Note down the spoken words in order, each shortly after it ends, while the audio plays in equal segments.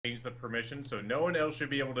changed the permission, so no one else should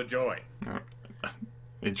be able to join.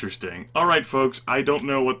 Interesting. Alright, folks, I don't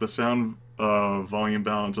know what the sound volume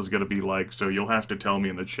balance is going to be like, so you'll have to tell me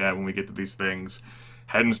in the chat when we get to these things.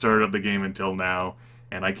 Hadn't started up the game until now,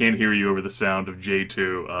 and I can't hear you over the sound of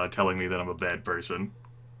J2 telling me that I'm a bad person.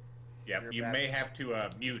 Yep, you may have to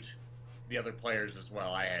mute the other players as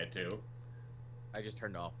well. I had to. I just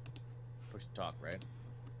turned off push to talk, right?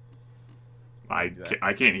 I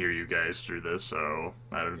can't hear you guys through this, so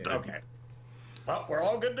I don't know. Okay. Well, we're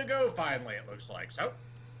all good to go finally, it looks like. So,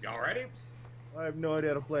 y'all ready? I have no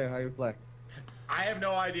idea how to play. How you play? I have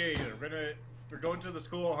no idea either. We're going to the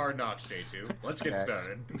school of hard knocks, J2. Let's get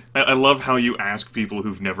started. I love how you ask people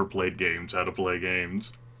who've never played games how to play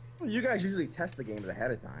games. Well, you guys usually test the games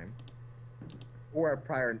ahead of time, or have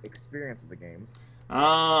prior experience with the games.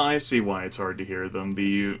 Ah, I see why it's hard to hear them.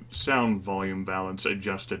 The sound volume balance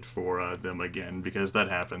adjusted for them again, because that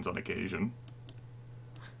happens on occasion.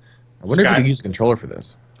 I wonder if you can use a controller for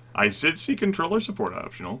this. I did see controller support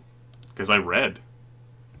optional, because I read.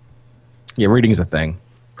 Yeah, reading is a thing.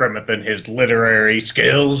 Grimith and his literary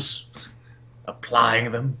skills,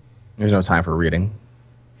 applying them. There's no time for reading.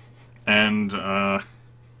 And,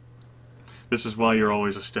 this is why you're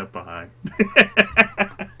always a step behind.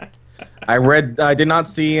 I did not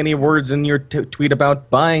see any words in your tweet about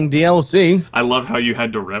buying DLC. I love how you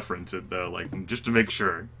had to reference it, though, like, just to make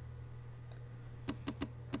sure.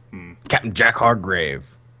 Captain Jack Hargrave.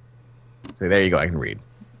 So there you go, I can read.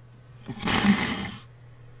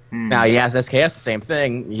 Now, he has SKS, the same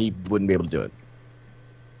thing. He wouldn't be able to do it.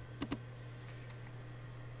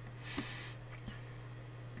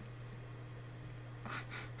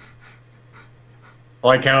 I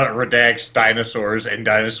like how it redacts dinosaurs and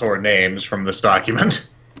dinosaur names from this document.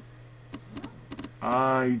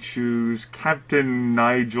 I choose Captain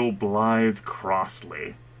Nigel Blythe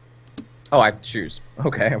Crossley. Oh, I have to choose.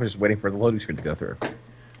 Okay, I was just waiting for the loading screen to go through.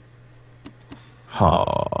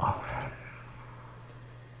 Oh.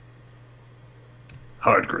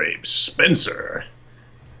 Hardgrave Spencer.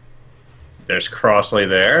 There's Crossley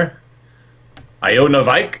there. Iona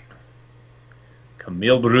Vike.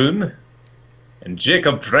 Camille Brun. And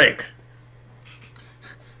Jacob Frank.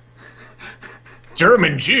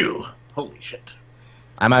 German Jew. Holy shit.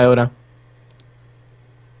 I'm Iona.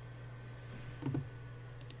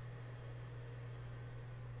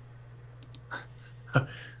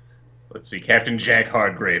 Let's see, Captain Jack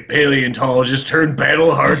Hardgrave, paleontologist turned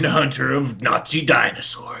battle-hardened hunter of Nazi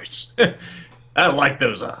dinosaurs. I like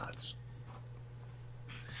those odds.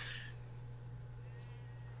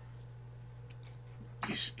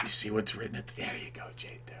 You see what's written at there you go,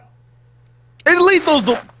 J2. And lethal's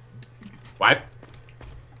the... What?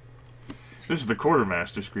 This is the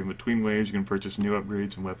Quartermaster screen. Between waves, you can purchase new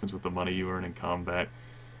upgrades and weapons with the money you earn in combat.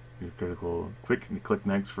 Your critical... Click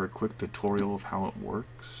next for a quick tutorial of how it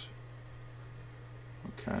works.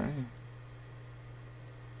 Okay.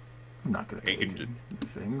 I'm not gonna take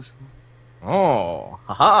things. Oh,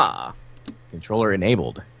 haha. Controller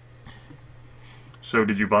enabled. So,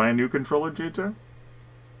 did you buy a new controller, J2?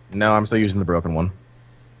 No, I'm still using the broken one.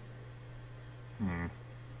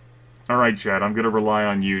 Alright, Chad, I'm gonna rely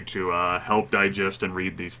on you to help digest and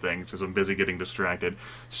read these things, because I'm busy getting distracted.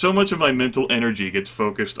 So much of my mental energy gets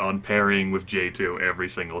focused on pairing with J2 every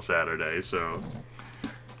single Saturday, so...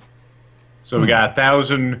 So we got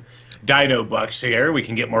 1,000 Dino bucks here. We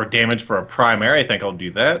can get more damage for a primary. I think I'll do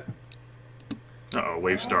that. Uh-oh,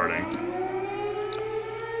 wave starting.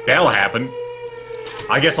 That'll happen.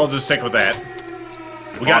 I guess I'll just stick with that.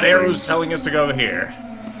 We got arrows telling us to go here,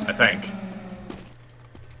 I think.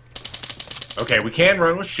 Okay, we can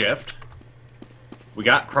run with shift. We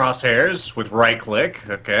got crosshairs with right click,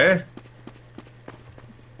 okay.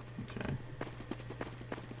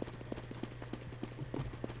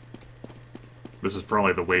 This is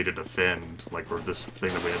probably the way to defend, like, or this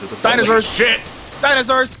thing that we had to defend. Dinosaurs! Shit!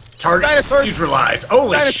 Dinosaurs! Target Dinosaurs! neutralized.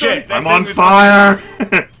 Holy Dinosaurs! shit! That I'm thing on would fire!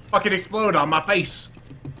 fucking explode on my face.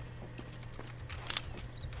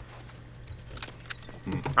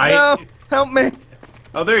 No! Help me!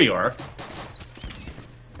 Oh, there you are.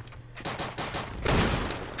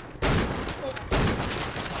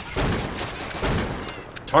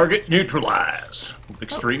 Target neutralized with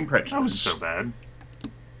extreme prejudice. That wasn't so bad.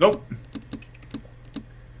 Nope.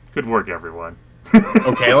 Good work, everyone.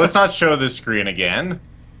 Okay, let's not show this screen again.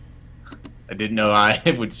 I didn't know I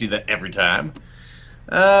would see that every time.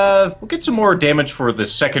 We'll get some more damage for the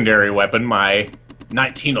secondary weapon, my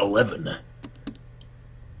 1911.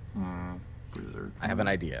 I have an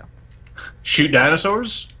idea. Shoot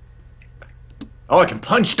dinosaurs? Oh, I can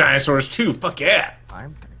punch dinosaurs too. Fuck yeah.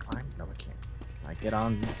 I'm gonna climb. No, I can't. I get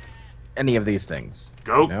on. any of these things.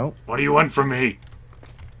 Goat, No. what do you want from me?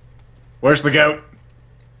 Where's the goat?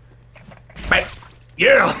 Bang.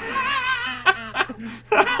 Yeah!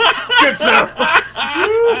 Good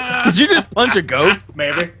stuff! Did you just punch a goat?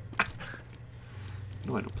 Maybe. How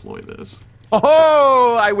do I deploy this?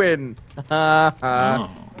 Oh, I win. Oh,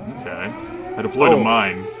 okay. I deployed a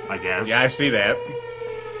mine, I guess. Yeah, I see that.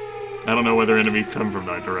 I don't know whether enemies come from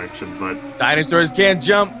that direction, but... Dinosaurs can't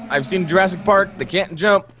jump. I've seen Jurassic Park. They can't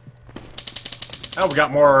jump. Oh, we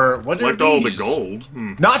got more. What are Collect all the these? gold.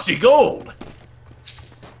 Nazi gold!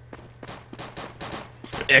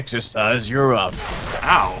 Exercise, you're up.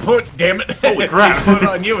 Ow. Damn it. Holy crap. Put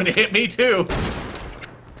on you and it hit me too.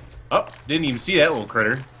 Oh, didn't even see that little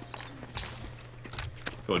critter.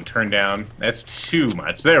 Go and turn down. That's too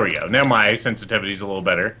much. There we go. Now my sensitivity's a little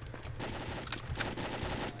better.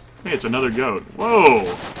 Hey, it's another goat. Whoa.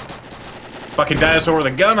 Fucking dinosaur with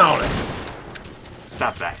a gun on it.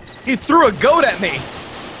 Stop that. He threw a goat at me.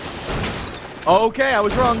 Okay, I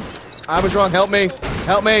was wrong. I was wrong. Help me.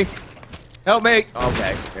 Help me. Help me.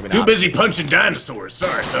 Okay, maybe not. Too busy punching dinosaurs.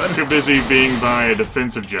 Sorry, son. Too busy being by a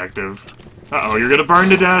defense objective. Uh-oh, you're gonna burn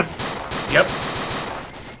to death. Yep.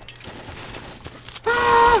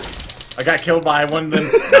 I got killed by one of them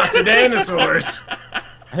Nazi dinosaurs.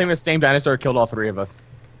 I think the same dinosaur killed all three of us.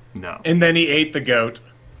 No. And then he ate the goat.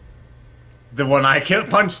 The one I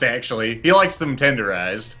punched, actually. He likes them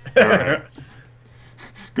tenderized. Alright.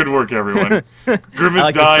 Good work, everyone. Grimith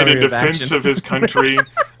like the died in summary of defense action. of his country.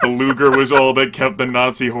 The Luger was all that kept the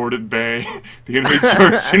Nazi horde at bay. The enemy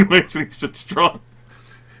charged makes things so strong.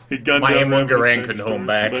 He gunned My down M1 Garand rebels, couldn't hold him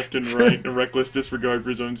back. left and right, in reckless disregard for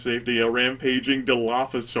his own safety. A rampaging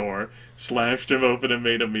Dilophosaur slashed him open and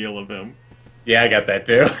made a meal of him. Yeah, I got that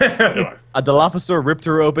too. Anyway, A Dilophosaur ripped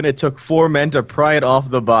her open. It took 4 men to pry it off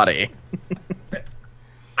the body.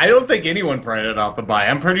 I don't think anyone pried it off the body.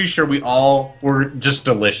 I'm pretty sure we all were just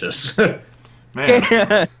delicious.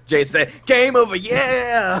 man, Jay said, "Game over,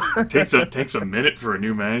 yeah." takes a minute for a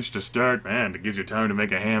new match to start. Man, it gives you time to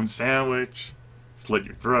make a ham sandwich, slit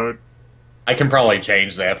your throat. I can probably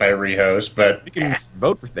change that if I rehost, but You can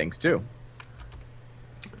vote for things too.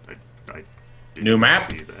 I didn't New map?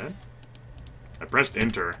 see that. I pressed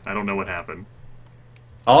enter. I don't know what happened.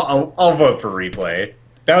 I'll vote for replay.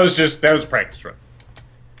 That was a practice run.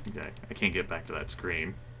 Okay, I can't get back to that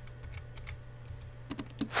screen.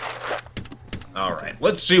 All right,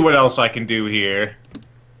 let's see what else I can do here.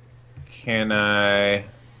 Can I?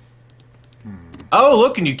 Oh,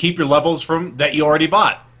 look, and you keep your levels from that you already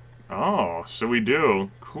bought. Oh, so we do.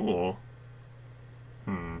 Cool.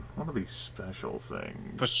 What are these special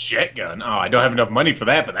things? A shotgun. Oh, I don't have enough money for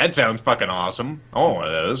that, but that sounds fucking awesome. I want one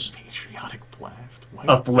of those. Patriotic blast.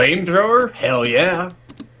 A flamethrower? Hell yeah.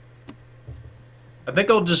 I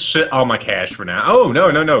think I'll just sit all my cash for now. Oh,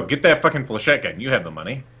 no. Get that fucking flechette gun. You have the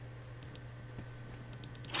money.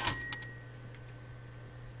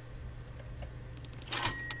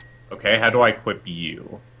 Okay, how do I equip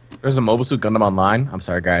you? There's a Mobile Suit Gundam online. I'm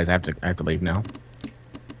sorry, guys. I have to leave now.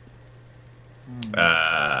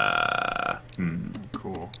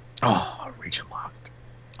 Cool. Oh, region locked.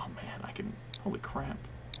 Oh man, I can. Holy crap.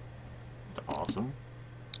 That's awesome.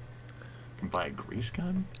 Can buy a grease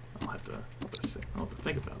gun? I'll have to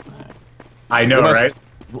think about that. I know, We must- right?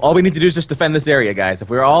 All we need to do is just defend this area, guys. If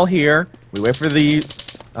we're all here, we wait for the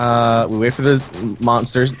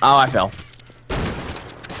monsters. Oh, I fell.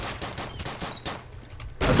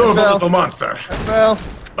 Throw fell. a little monster. Well,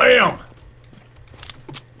 Bam!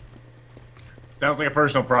 Sounds like a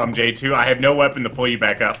personal problem, J2. I have no weapon to pull you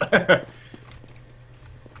back up.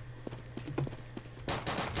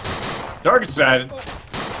 Dark side.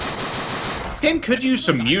 This game could use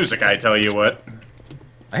some music, I tell you what.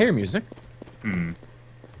 I hear music.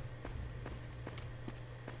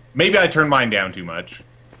 Maybe I turned mine down too much.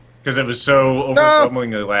 Because it was so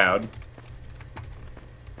overwhelmingly loud.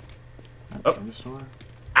 Oh. Dinosaur?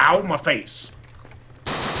 Ow, my face.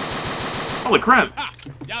 Holy crap!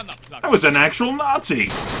 That was an actual Nazi!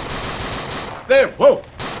 There, whoa!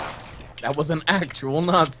 That was an actual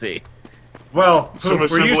Nazi. Well, Some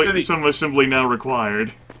we're used to the... assembly now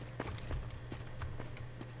required.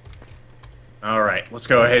 Alright, let's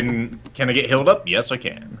go ahead and... Can I get healed up? Yes, I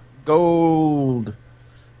can. Gold.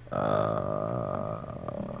 Alright,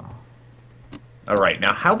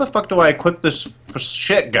 now how the fuck do I equip this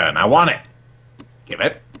shit gun? I want it. Give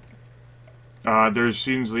it. There's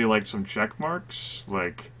usually like some check marks,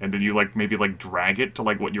 and then you maybe drag it to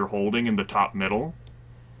what you're holding in the top middle.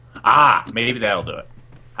 Ah, maybe that'll do it.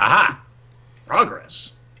 Aha!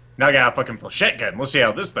 Progress. Now I got a fucking flechette gun. Let's see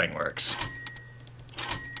how this thing works.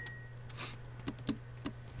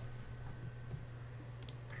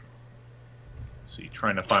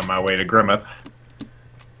 trying to find my way to Grimith.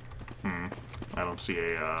 I don't see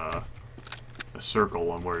a circle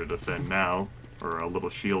on where to defend now, or a little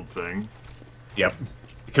shield thing. Yep.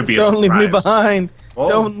 It could be a Don't surprise. leave me behind. Whoa.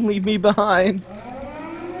 Don't leave me behind.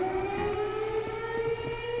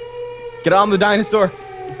 Get on the dinosaur. Okay,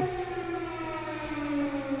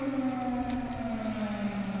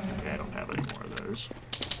 I don't have any more of those.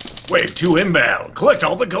 Wave 2 inbound. Collect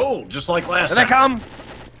all the gold, just like last Here they time. come.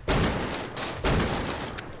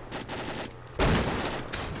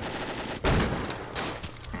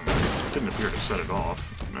 Didn't appear to set it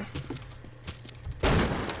off.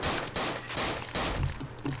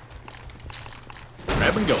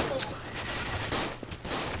 Grab and go.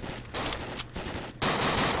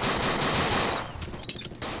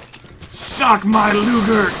 Suck my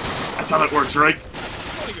Luger! That's how that works, right?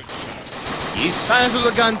 Yes. Dinosaurs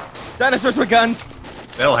with guns. Dinosaurs with guns.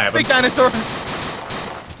 That'll happen. Big dinosaur.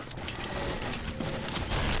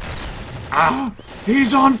 Ah!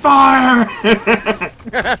 He's on fire!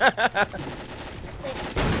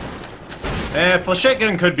 Flechette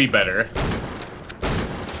gun could be better.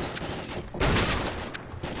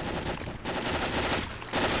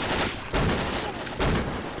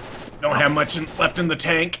 Don't have much left in the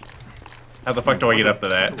tank. How the fuck do I get up to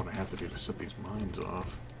that? What do I have to do to set these mines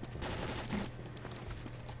off?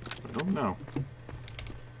 I don't know.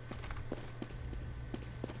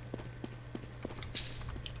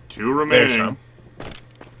 Two remaining. There's some.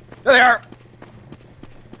 There they are.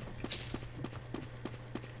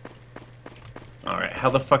 Alright, how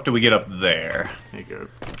the fuck do we get up there? There you go.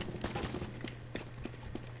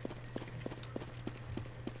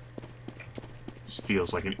 This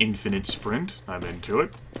feels like an infinite sprint. I'm into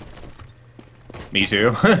it. Me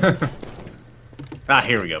too. Ah,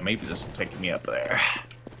 here we go. Maybe this will take me up there.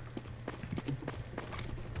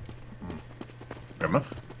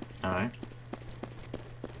 Grimith. Alright.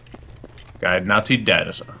 Guide Nazi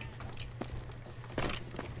dinosaur.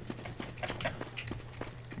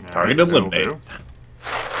 Target eliminated.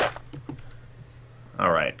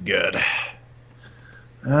 Alright, good.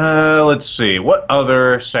 Let's see. What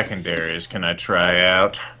other secondaries can I try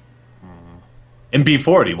out?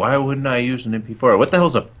 MP40. Why wouldn't I use an MP40? What the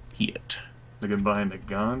hell's a Piet? Looking behind the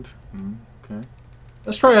gun. Okay.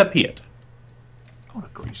 Let's try a Piet. Oh, a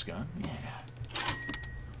grease gun. Yeah.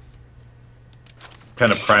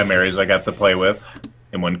 Kind of primaries I got to play with.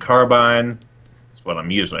 M1 carbine. That's what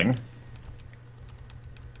I'm using.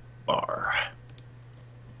 Bar.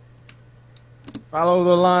 Follow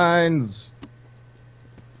the lines.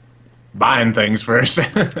 Buying things first.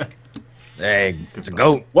 Hey, it's a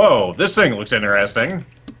goat. Whoa, this thing looks interesting.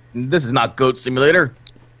 This is not Goat Simulator.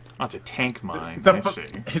 Oh, it's a tank mine. It's a I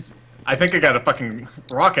see. I think I got a fucking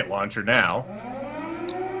rocket launcher now.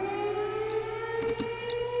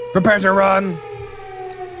 Prepare to run.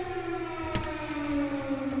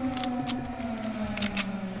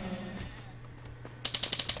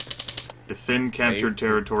 Defend captured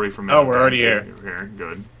territory from... Oh, we're already here. You're here.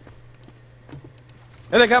 Good.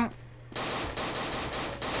 Here they come.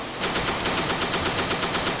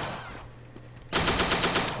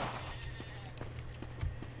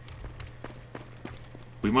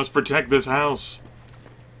 We must protect this house.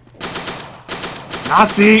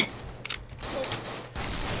 Nazi!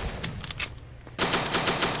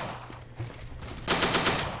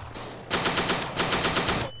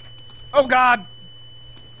 Oh God!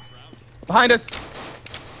 Behind us!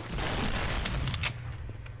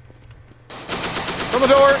 From the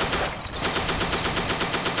door!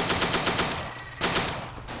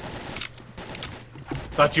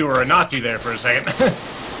 Thought you were a Nazi there for a second.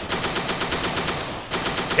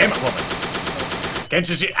 Damn it, woman. Can't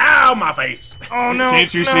you see? Ow, my face! Oh no!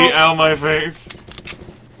 Can't you no. see out my face?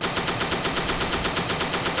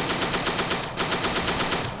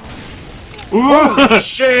 Ooh!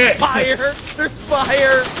 Shit! Fire! There's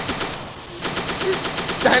fire!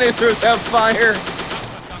 Dinosaurs have fire!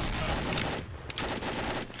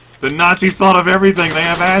 The Nazis thought of everything. They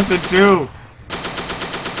have acid too.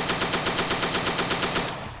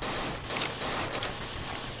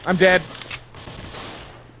 I'm dead.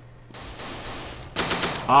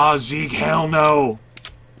 Ah, Zeke, hell no.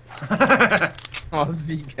 Oh,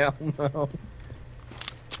 Zeke, hell no.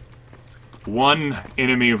 One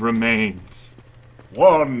enemy remains.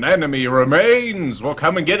 One enemy remains. Well,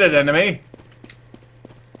 come and get it, enemy.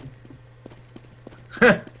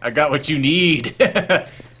 I got what you need. You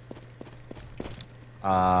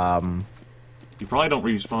probably don't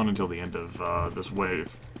respawn until the end of this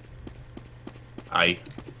wave.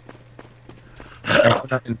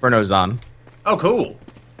 Inferno's on. Oh, cool.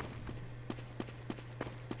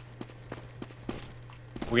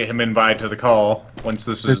 We'll get him invited to the call once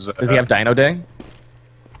this is... Does he have Dino Day?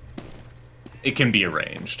 It can be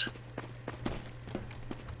arranged.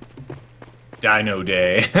 Dino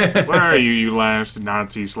Day. Where are you, you last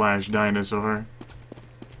Nazi/dinosaur?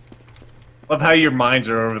 Love how your minds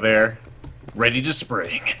are over there, ready to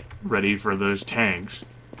spring. Ready for those tanks.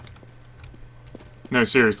 No,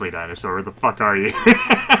 seriously, dinosaur, where the fuck are you?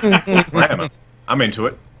 I'm into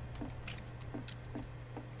it.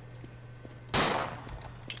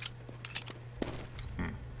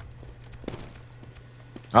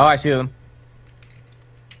 Oh, I see them.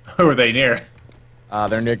 Who are they near?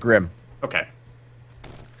 They're near Grim. Okay.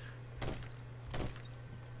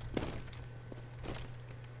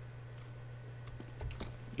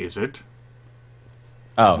 Is it?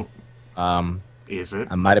 Oh. Is it?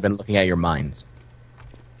 I might have been looking at your minds.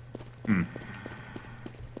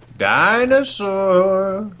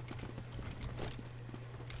 Dinosaur.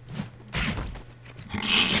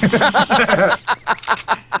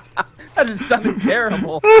 That just sounded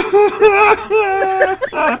terrible.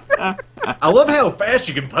 I love how fast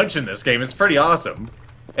you can punch in this game. It's pretty awesome.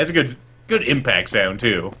 It's a good impact sound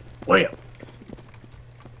too. Wham.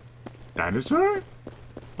 Dinosaur?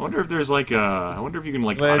 I wonder if there's like a... I wonder if you can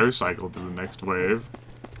like Glitch. auto-cycle to the next wave.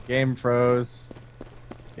 Game froze.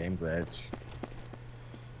 Game glitch.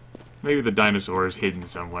 Maybe the dinosaur is hidden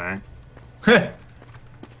somewhere.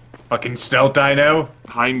 Fucking stealth dino.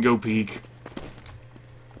 Hide and go peek.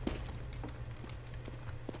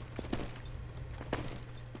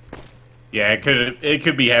 Yeah, it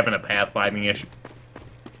could be having a pathfinding issue.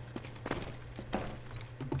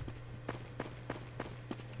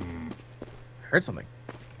 I heard something.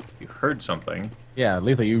 You heard something. Yeah,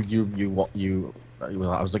 Lethal,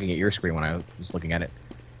 I was looking at your screen when I was looking at it.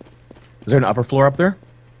 Is there an upper floor up there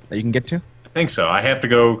that you can get to? I think so. I have to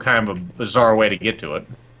go kind of a bizarre way to get to it.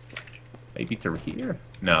 Maybe through here?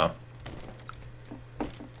 No.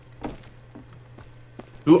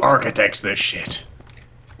 Who architects this shit?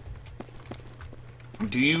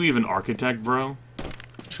 Do you even architect, bro?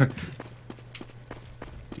 Dude,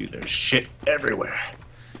 there's shit everywhere.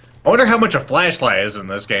 I wonder how much a flashlight is in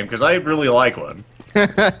this game, because I really like one.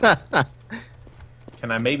 Can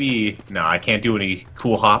I maybe... No, I can't do any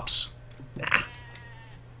cool hops. Nah.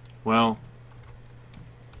 Well,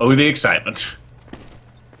 Oh, the excitement.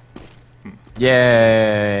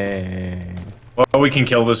 Yay! Well, we can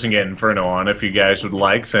kill this and get Inferno on if you guys would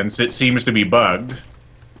like, since it seems to be bugged.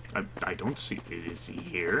 I don't see... Is he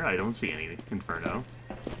here? I don't see any Inferno.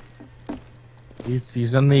 He's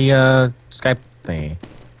in the Skype thingy.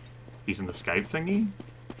 He's in the Skype thingy?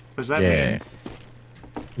 What does that Yeah. mean?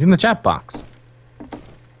 He's in the chat box.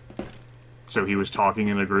 So he was talking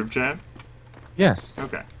in a group chat? Yes.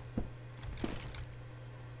 Okay.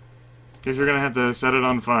 Guess you're gonna have to set it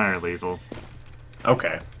on fire, Lethal.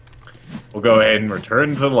 Okay. We'll go ahead and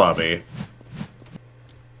return to the lobby.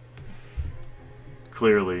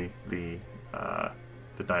 Clearly, the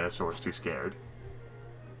dinosaur's too scared.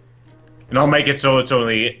 And I'll make it so it's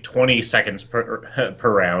only 20 seconds per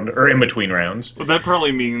round, or in between rounds. What that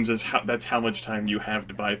probably means is that's how much time you have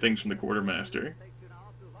to buy things from the quartermaster.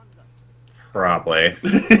 Probably.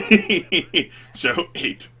 So,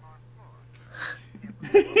 8.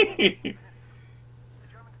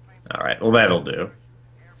 Alright, well that'll do.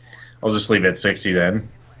 I'll just leave it at 60 then.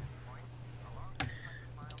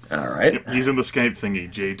 Alright. Yep, he's in the Skype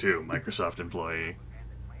thingy, J2, Microsoft employee.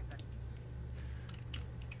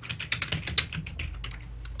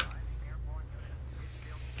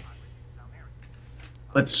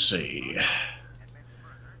 Let's see.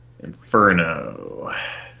 Inferno.